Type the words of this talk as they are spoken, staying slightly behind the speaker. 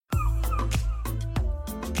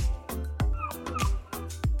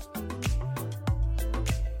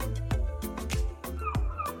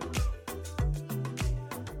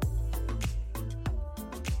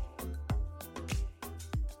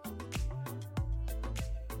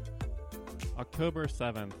October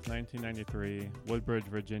 7th, 1993, Woodbridge,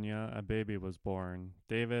 Virginia, a baby was born.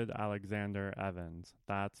 David Alexander Evans.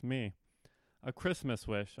 That's me. A Christmas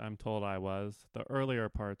wish, I'm told I was. The earlier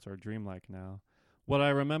parts are dreamlike now. What I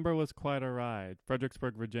remember was quite a ride.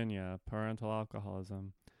 Fredericksburg, Virginia, parental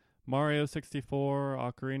alcoholism. Mario 64,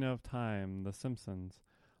 Ocarina of Time, The Simpsons.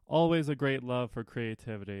 Always a great love for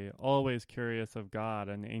creativity, always curious of God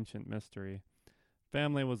and ancient mystery.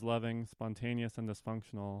 Family was loving, spontaneous, and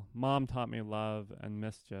dysfunctional. Mom taught me love and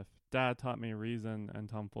mischief. Dad taught me reason and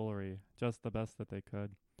tomfoolery, just the best that they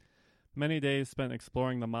could. Many days spent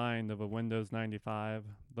exploring the mind of a Windows 95.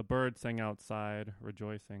 The birds sang outside,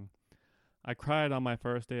 rejoicing. I cried on my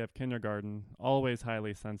first day of kindergarten, always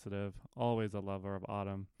highly sensitive, always a lover of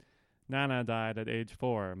autumn. Nana died at age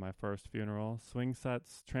 4, my first funeral. Swing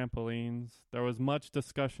sets, trampolines. There was much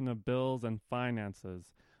discussion of bills and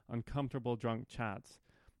finances. Uncomfortable drunk chats.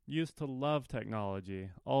 Used to love technology,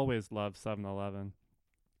 always loved 7-Eleven.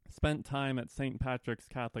 Spent time at St. Patrick's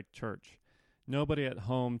Catholic Church. Nobody at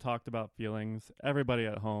home talked about feelings. Everybody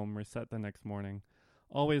at home reset the next morning.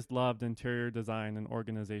 Always loved interior design and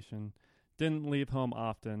organization. Didn't leave home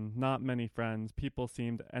often, not many friends. People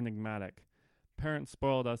seemed enigmatic. Parents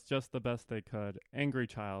spoiled us just the best they could. Angry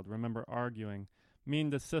child, remember arguing.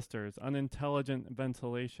 Mean to sisters, unintelligent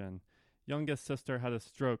ventilation. Youngest sister had a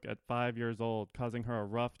stroke at 5 years old, causing her a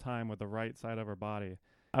rough time with the right side of her body.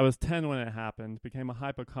 I was 10 when it happened, became a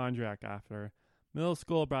hypochondriac after. Middle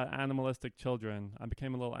school brought animalistic children. I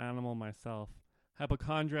became a little animal myself.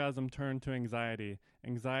 Hypochondriasm turned to anxiety.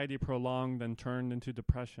 Anxiety prolonged and turned into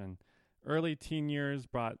depression. Early teen years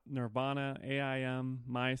brought Nirvana, AIM,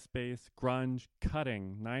 MySpace, grunge,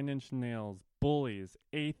 cutting, 9-inch nails, bullies,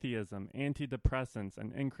 atheism, antidepressants,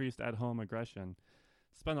 and increased at-home aggression.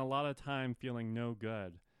 Spent a lot of time feeling no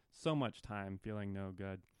good. So much time feeling no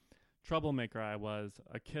good. Troublemaker I was,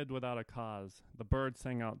 a kid without a cause. The birds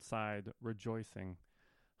sang outside, rejoicing.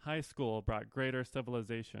 High school brought greater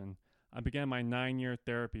civilization. I began my 9-year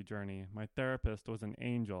therapy journey. My therapist was an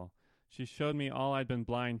angel. She showed me all I'd been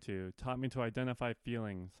blind to, taught me to identify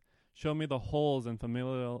feelings, showed me the holes in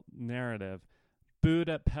familial narrative. Booed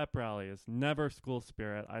at pep rallies, never school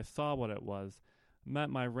spirit. I saw what it was.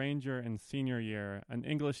 Met my ranger in senior year. An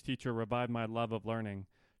English teacher revived my love of learning.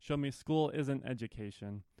 Showed me school isn't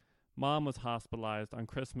education. Mom was hospitalized on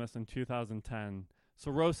Christmas in 2010.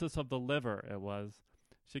 Cirrhosis of the liver, it was.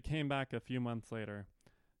 She came back a few months later.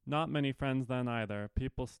 Not many friends then either.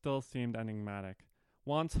 People still seemed enigmatic.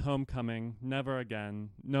 Once homecoming, never again,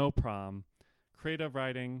 no prom. Creative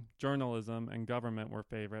writing, journalism, and government were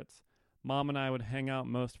favorites. Mom and I would hang out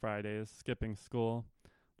most Fridays, skipping school.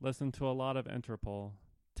 Listened to a lot of Interpol.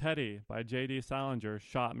 Teddy by J.D. Salinger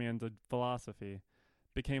shot me into philosophy.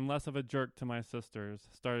 Became less of a jerk to my sisters.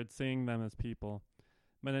 Started seeing them as people.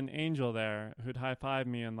 Met an angel there who'd high-five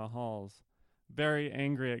me in the halls. Very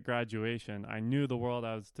angry at graduation. I knew the world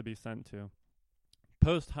I was to be sent to.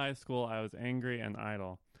 Post-high school, I was angry and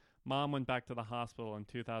idle. Mom went back to the hospital in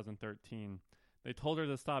 2013. They told her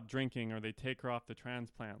to stop drinking or they'd take her off the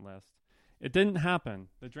transplant list. It didn't happen.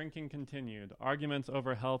 The drinking continued. Arguments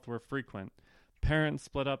over health were frequent. Parents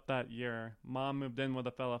split up that year. Mom moved in with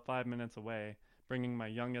a fella 5 minutes away, bringing my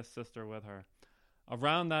youngest sister with her.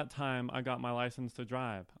 Around that time, I got my license to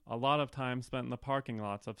drive. A lot of time spent in the parking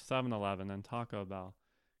lots of 7-Eleven and Taco Bell.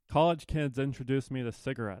 College kids introduced me to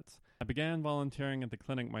cigarettes. I began volunteering at the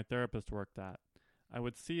clinic my therapist worked at. I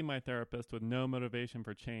would see my therapist with no motivation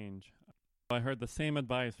for change. I heard the same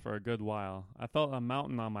advice for a good while. I felt a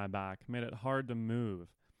mountain on my back, made it hard to move.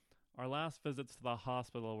 Our last visits to the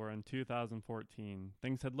hospital were in 2014.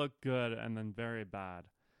 Things had looked good and then very bad.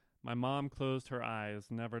 My mom closed her eyes,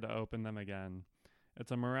 never to open them again.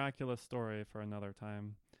 It's a miraculous story for another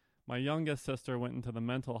time. My youngest sister went into the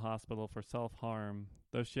mental hospital for self-harm.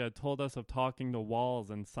 Though she had told us of talking to walls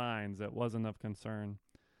and signs, it wasn't of concern.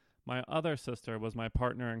 My other sister was my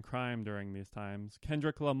partner in crime during these times.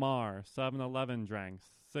 Kendrick Lamar, 7-Eleven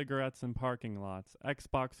dranks, cigarettes in parking lots,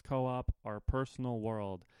 Xbox co-op, our personal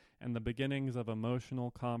world, and the beginnings of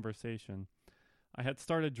emotional conversation. I had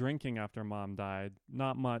started drinking after Mom died,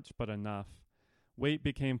 not much, but enough. Weight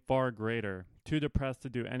became far greater, too depressed to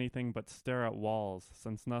do anything but stare at walls,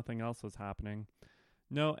 since nothing else was happening.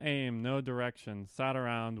 No aim, no direction, sat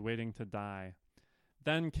around waiting to die.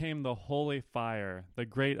 Then came the holy fire, the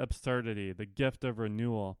great absurdity, the gift of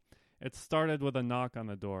renewal. It started with a knock on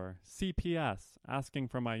the door. CPS, asking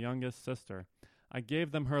for my youngest sister. I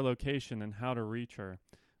gave them her location and how to reach her.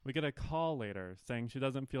 We get a call later, saying she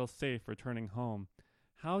doesn't feel safe returning home.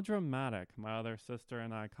 How dramatic, my other sister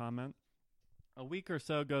and I comment. A week or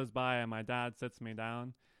so goes by and my dad sits me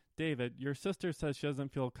down. David, your sister says she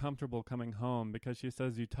doesn't feel comfortable coming home because she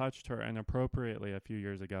says you touched her inappropriately a few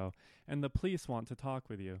years ago, and the police want to talk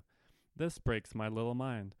with you. This breaks my little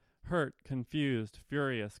mind. Hurt, confused,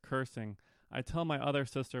 furious, cursing. I tell my other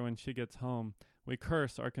sister when she gets home. We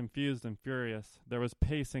curse, are confused and furious. There was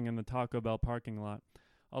pacing in the Taco Bell parking lot.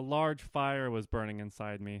 A large fire was burning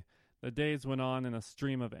inside me. The days went on in a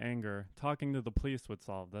stream of anger. Talking to the police would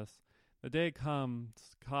solve this. The day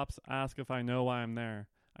comes, cops ask if I know why I'm there.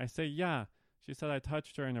 I say, yeah. She said I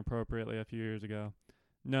touched her inappropriately a few years ago.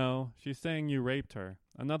 No, she's saying you raped her.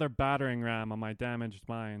 Another battering ram on my damaged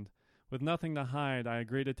mind. With nothing to hide, I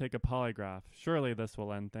agree to take a polygraph. Surely this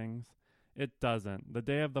will end things. It doesn't. The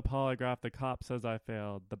day of the polygraph, the cop says I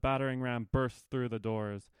failed. The battering ram bursts through the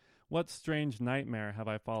doors. What strange nightmare have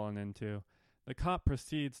I fallen into? The cop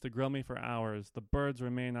proceeds to grill me for hours. The birds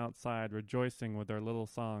remain outside, rejoicing with their little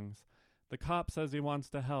songs. The cop says he wants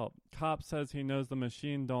to help. Cop says he knows the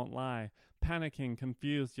machine don't lie. Panicking,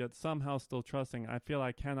 confused, yet somehow still trusting, I feel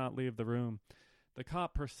I cannot leave the room. The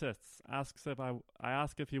cop persists, asks if I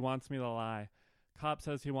ask if he wants me to lie. Cop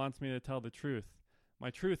says he wants me to tell the truth. My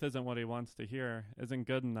truth isn't what he wants to hear, isn't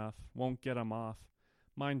good enough, won't get him off.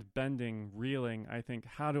 Mind bending, reeling, I think,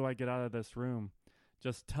 how do I get out of this room?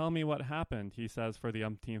 Just tell me what happened, he says for the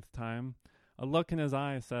umpteenth time. A look in his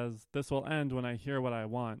eye says, this will end when I hear what I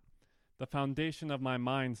want. The foundation of my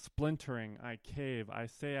mind splintering, I cave, I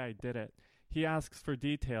say I did it. He asks for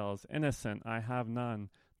details, innocent, I have none.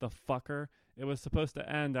 The fucker, it was supposed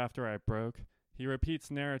to end after I broke. He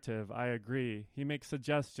repeats narrative, I agree. He makes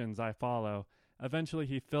suggestions, I follow. Eventually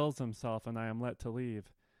he fills himself and I am let to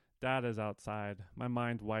leave. Dad is outside, my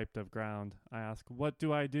mind wiped of ground. I ask, what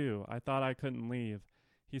do? I thought I couldn't leave.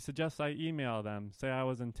 He suggests I email them, say I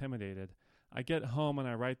was intimidated. I get home and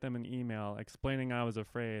I write them an email explaining I was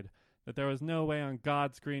afraid, that there was no way on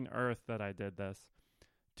God's green earth that I did this.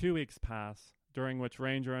 2 weeks pass, during which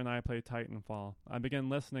Ranger and I play Titanfall. I begin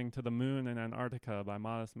listening to The Moon in Antarctica by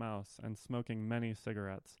Modest Mouse and smoking many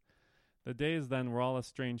cigarettes. The days then were all a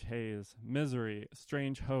strange haze, misery,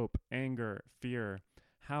 strange hope, anger, fear.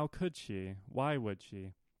 How could she? Why would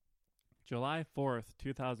she? July 4th,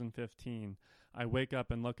 2015, I wake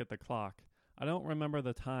up and look at the clock. I don't remember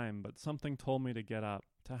the time, but something told me to get up,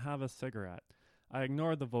 to have a cigarette. I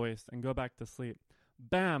ignore the voice and go back to sleep.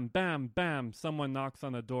 Bam, bam, bam, someone knocks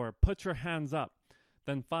on the door. Put your hands up.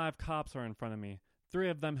 Then 5 cops are in front of me. 3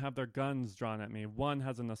 of them have their guns drawn at me. 1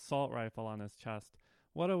 has an assault rifle on his chest.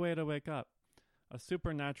 What a way to wake up. A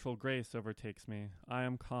supernatural grace overtakes me. I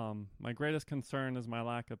am calm. My greatest concern is my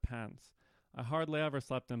lack of pants. I hardly ever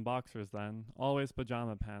slept in boxers then, always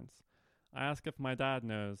pajama pants. I ask if my dad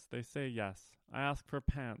knows. They say yes. I ask for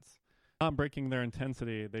pants. Not breaking their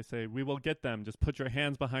intensity, they say, we will get them. Just put your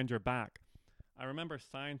hands behind your back. I remember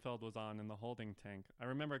Seinfeld was on in the holding tank. I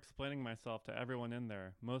remember explaining myself to everyone in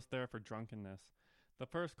there, most there for drunkenness. The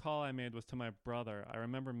first call I made was to my brother. I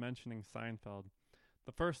remember mentioning Seinfeld.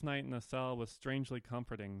 The first night in the cell was strangely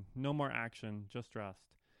comforting. No more action, just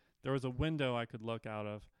rest. There was a window I could look out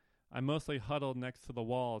of. I mostly huddled next to the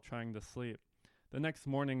wall, trying to sleep. The next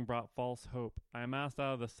morning brought false hope. I am asked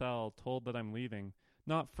out of the cell, told that I'm leaving.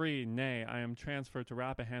 Not free, nay, I am transferred to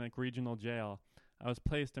Rappahannock Regional Jail. I was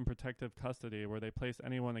placed in protective custody, where they place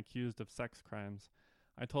anyone accused of sex crimes.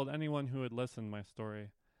 I told anyone who would listen my story.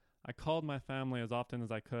 I called my family as often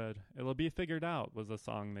as I could. It'll be figured out, was the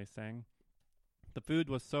song they sang. The food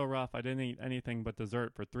was so rough I didn't eat anything but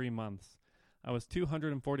dessert for 3 months. I was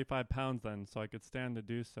 245 pounds then, so I could stand to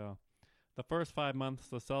do so. The first 5 months,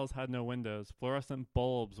 the cells had no windows. Fluorescent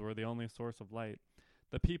bulbs were the only source of light.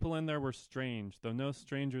 The people in there were strange, though no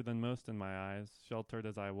stranger than most in my eyes, sheltered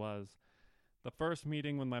as I was. The first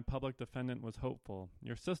meeting with my public defendant was hopeful.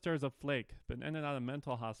 Your sister is a flake, been in and out of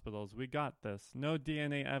mental hospitals. We got this. No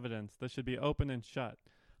DNA evidence. This should be open and shut.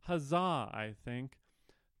 Huzzah, I think.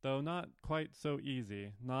 Though not quite so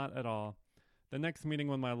easy, not at all. The next meeting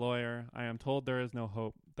with my lawyer, I am told there is no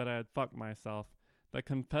hope, that I had fucked myself, that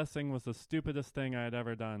confessing was the stupidest thing I had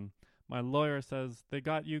ever done. My lawyer says, they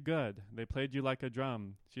got you good. They played you like a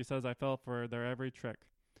drum. She says I fell for their every trick.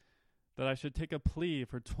 That I should take a plea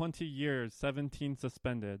for 20 years, 17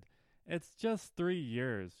 suspended. It's just 3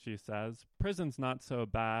 years, she says. Prison's not so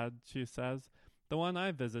bad, she says. The one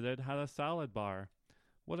I visited had a salad bar.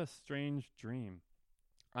 What a strange dream.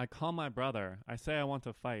 I call my brother. I say I want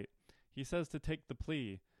to fight. He says to take the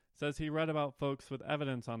plea. Says he read about folks with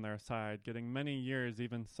evidence on their side, getting many years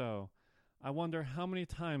even so. I wonder how many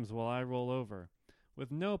times will I roll over.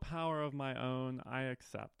 With no power of my own, I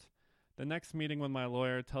accept. The next meeting with my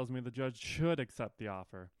lawyer tells me the judge should accept the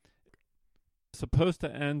offer. Supposed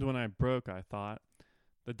to end when I broke, I thought.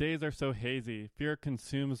 The days are so hazy, fear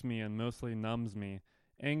consumes me and mostly numbs me.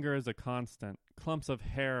 Anger is a constant. Clumps of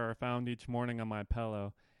hair are found each morning on my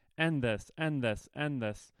pillow. End this, end this, end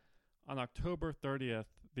this. On October 30th,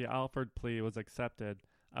 the Alford plea was accepted.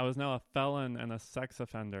 I was now a felon and a sex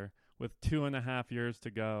offender, with 2.5 years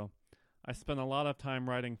to go. I spent a lot of time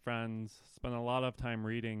writing friends, spent a lot of time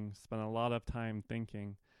reading, spent a lot of time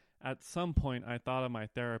thinking. At some point, I thought of my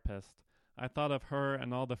therapist. I thought of her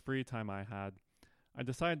and all the free time I had. I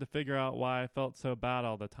decided to figure out why I felt so bad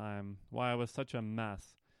all the time, why I was such a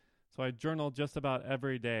mess. So I journaled just about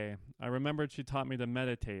every day. I remembered she taught me to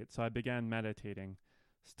meditate, so I began meditating.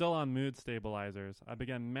 Still on mood stabilizers, I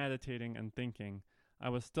began meditating and thinking. I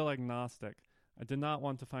was still agnostic. I did not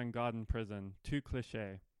want to find God in prison. Too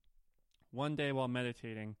cliché. One day while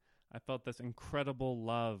meditating, I felt this incredible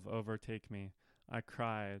love overtake me. I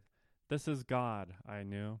cried. This is God, I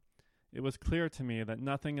knew. It was clear to me that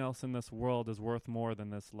nothing else in this world is worth more than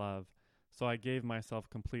this love, so I gave myself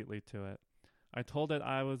completely to it. I told it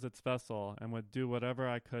I was its vessel and would do whatever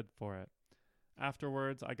I could for it.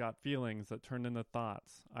 Afterwards, I got feelings that turned into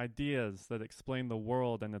thoughts, ideas that explained the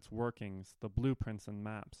world and its workings, the blueprints and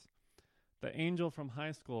maps. The angel from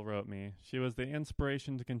high school wrote me. She was the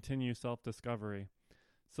inspiration to continue self-discovery.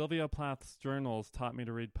 Sylvia Plath's journals taught me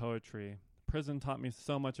to read poetry. Prison taught me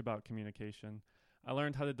so much about communication. I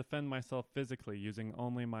learned how to defend myself physically using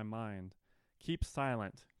only my mind. Keep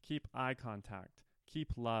silent. Keep eye contact.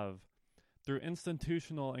 Keep love. Through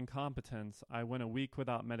institutional incompetence, I went a week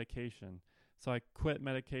without medication, so I quit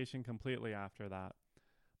medication completely after that.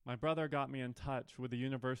 My brother got me in touch with the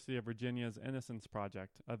University of Virginia's Innocence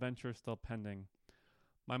Project, a venture still pending.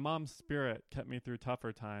 My mom's spirit kept me through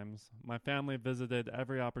tougher times. My family visited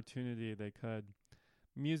every opportunity they could.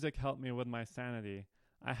 Music helped me with my sanity.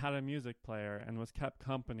 I had a music player and was kept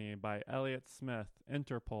company by Elliott Smith,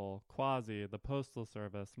 Interpol, Quasi, the Postal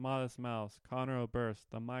Service, Modest Mouse, Conor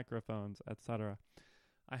Oberst, the Microphones, etc.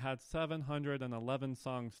 I had 711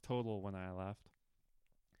 songs total when I left.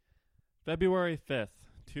 February 5th,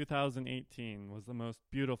 2018 was the most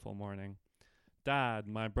beautiful morning. Dad,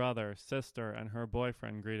 my brother, sister, and her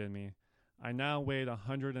boyfriend greeted me. I now weighed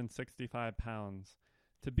 165 pounds.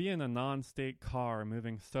 To be in a non-state car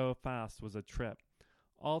moving so fast was a trip.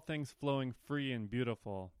 All things flowing free and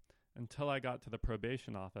beautiful, until I got to the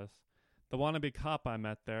probation office. The wannabe cop I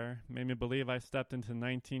met there made me believe I stepped into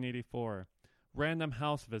 1984. Random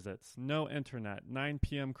house visits, no internet, 9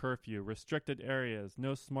 p.m. curfew, restricted areas,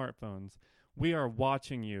 no smartphones. We are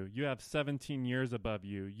watching you. You have 17 years above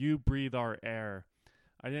you. You breathe our air.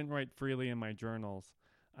 I didn't write freely in my journals.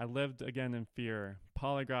 I lived again in fear.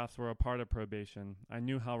 Polygraphs were a part of probation. I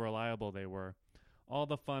knew how reliable they were. All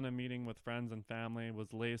the fun of meeting with friends and family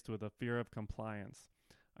was laced with a fear of compliance.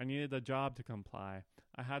 I needed a job to comply.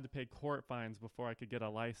 I had to pay court fines before I could get a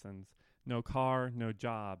license. No car, no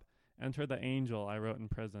job. Enter the angel, I wrote in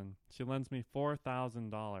prison. She lends me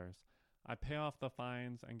 $4,000. I pay off the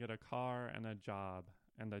fines and get a car and a job,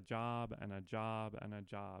 and a job, and a job, and a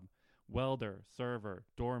job. Welder, server,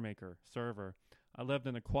 doormaker, server. I lived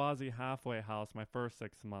in a quasi-halfway house my first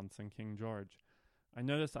 6 months in King George. I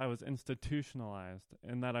noticed I was institutionalized,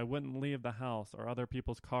 in that I wouldn't leave the house or other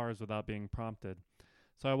people's cars without being prompted.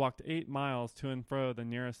 So I walked 8 miles to and fro the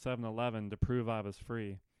nearest 7-Eleven to prove I was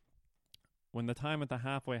free. When the time at the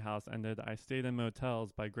halfway house ended, I stayed in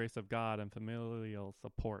motels by grace of God and familial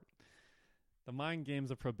support. The mind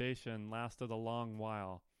games of probation lasted a long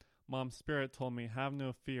while. Mom's spirit told me, have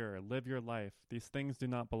no fear, live your life. These things do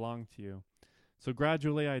not belong to you. So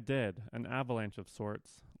gradually I did, an avalanche of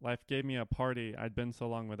sorts. Life gave me a party I'd been so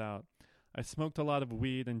long without. I smoked a lot of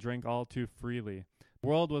weed and drank all too freely. The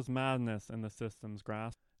world was madness in the system's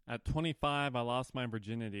grasp. At 25, I lost my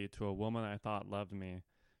virginity to a woman I thought loved me.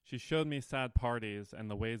 She showed me sad parties and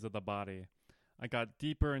the ways of the body. I got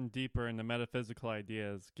deeper and deeper into metaphysical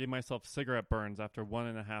ideas, gave myself cigarette burns after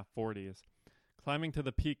 1.5 40s. Climbing to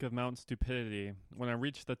the peak of Mount Stupidity, when I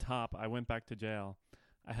reached the top, I went back to jail.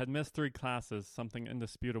 I had missed 3 classes, something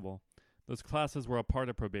indisputable. Those classes were a part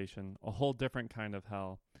of probation, a whole different kind of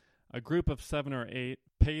hell. A group of 7 or 8,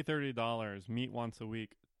 pay $30, meet once a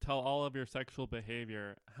week, tell all of your sexual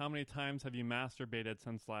behavior. How many times have you masturbated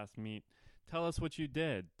since last meet? Tell us what you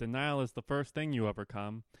did. Denial is the first thing you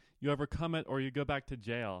overcome. You overcome it or you go back to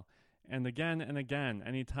jail. And again,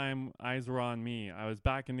 any time eyes were on me, I was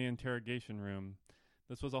back in the interrogation room.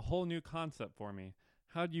 This was a whole new concept for me.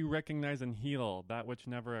 How do you recognize and heal that which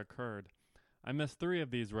never occurred? I missed 3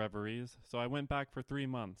 of these reveries, so I went back for 3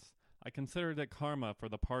 months. I considered it karma for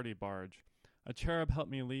the party barge. A cherub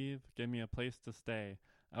helped me leave, gave me a place to stay.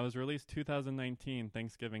 I was released 2019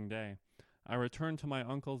 Thanksgiving Day. I returned to my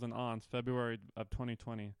uncles and aunts February of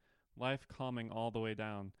 2020, life calming all the way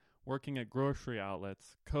down. Working at grocery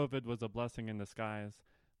outlets, COVID was a blessing in disguise.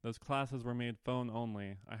 Those classes were made phone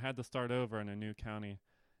only. I had to start over in a new county.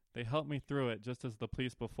 They helped me through it just as the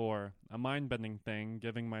police before, a mind-bending thing,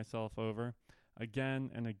 giving myself over,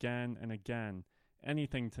 again and again and again,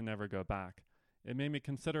 anything to never go back. It made me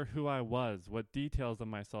consider who I was, what details of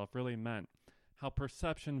myself really meant, how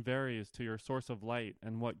perception varies to your source of light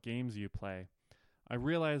and what games you play. I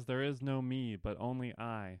realized there is no me, but only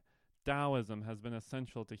I. Taoism has been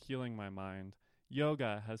essential to healing my mind.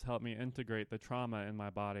 Yoga has helped me integrate the trauma in my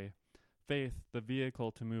body. Faith, the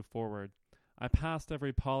vehicle to move forward. I passed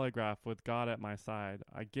every polygraph with God at my side.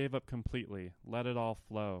 I gave up completely, let it all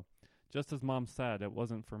flow. Just as Mom said, it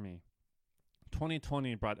wasn't for me.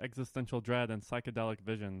 2020 brought existential dread and psychedelic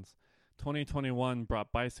visions. 2021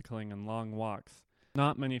 brought bicycling and long walks.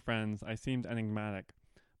 Not many friends, I seemed enigmatic.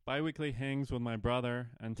 Bi-weekly hangs with my brother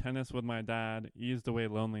and tennis with my dad eased away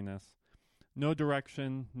loneliness. No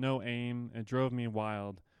direction, no aim, it drove me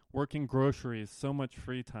wild. Working groceries, so much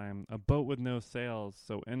free time, a boat with no sails,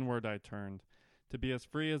 so inward I turned, to be as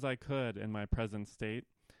free as I could in my present state.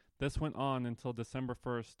 This went on until December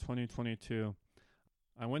 1st, 2022.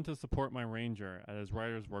 I went to support my ranger at his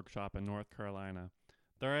writer's workshop in North Carolina.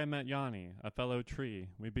 There I met Yanni, a fellow tree.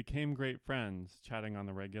 We became great friends, chatting on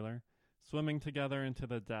the regular. Swimming together into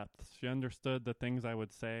the depths, she understood the things I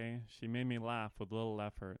would say. She made me laugh with little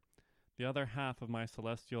effort. The other half of my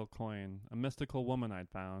celestial coin, a mystical woman I'd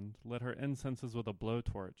found, lit her incenses with a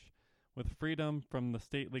blowtorch. With freedom from the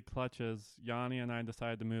stately clutches, Yanni and I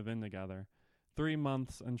decided to move in together. 3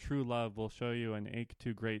 months and true love will show you an ache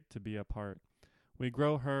too great to be apart. We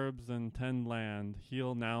grow herbs and tend land,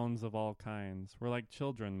 heal nouns of all kinds. We're like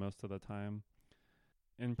children most of the time.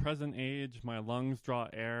 In present age, my lungs draw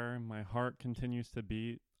air, my heart continues to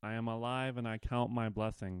beat. I am alive and I count my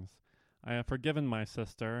blessings. I have forgiven my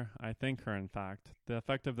sister, I thank her in fact. The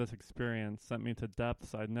effect of this experience sent me to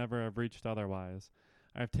depths I'd never have reached otherwise.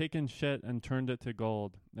 I've taken shit and turned it to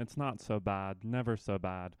gold. It's not so bad, never so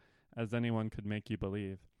bad, as anyone could make you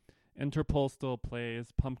believe. Interpol still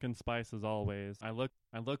plays, pumpkin spice as always. I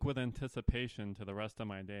look with anticipation to the rest of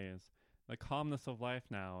my days. The calmness of life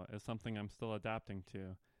now is something I'm still adapting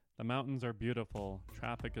to. The mountains are beautiful,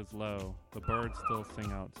 traffic is low, the birds still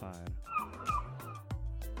sing outside.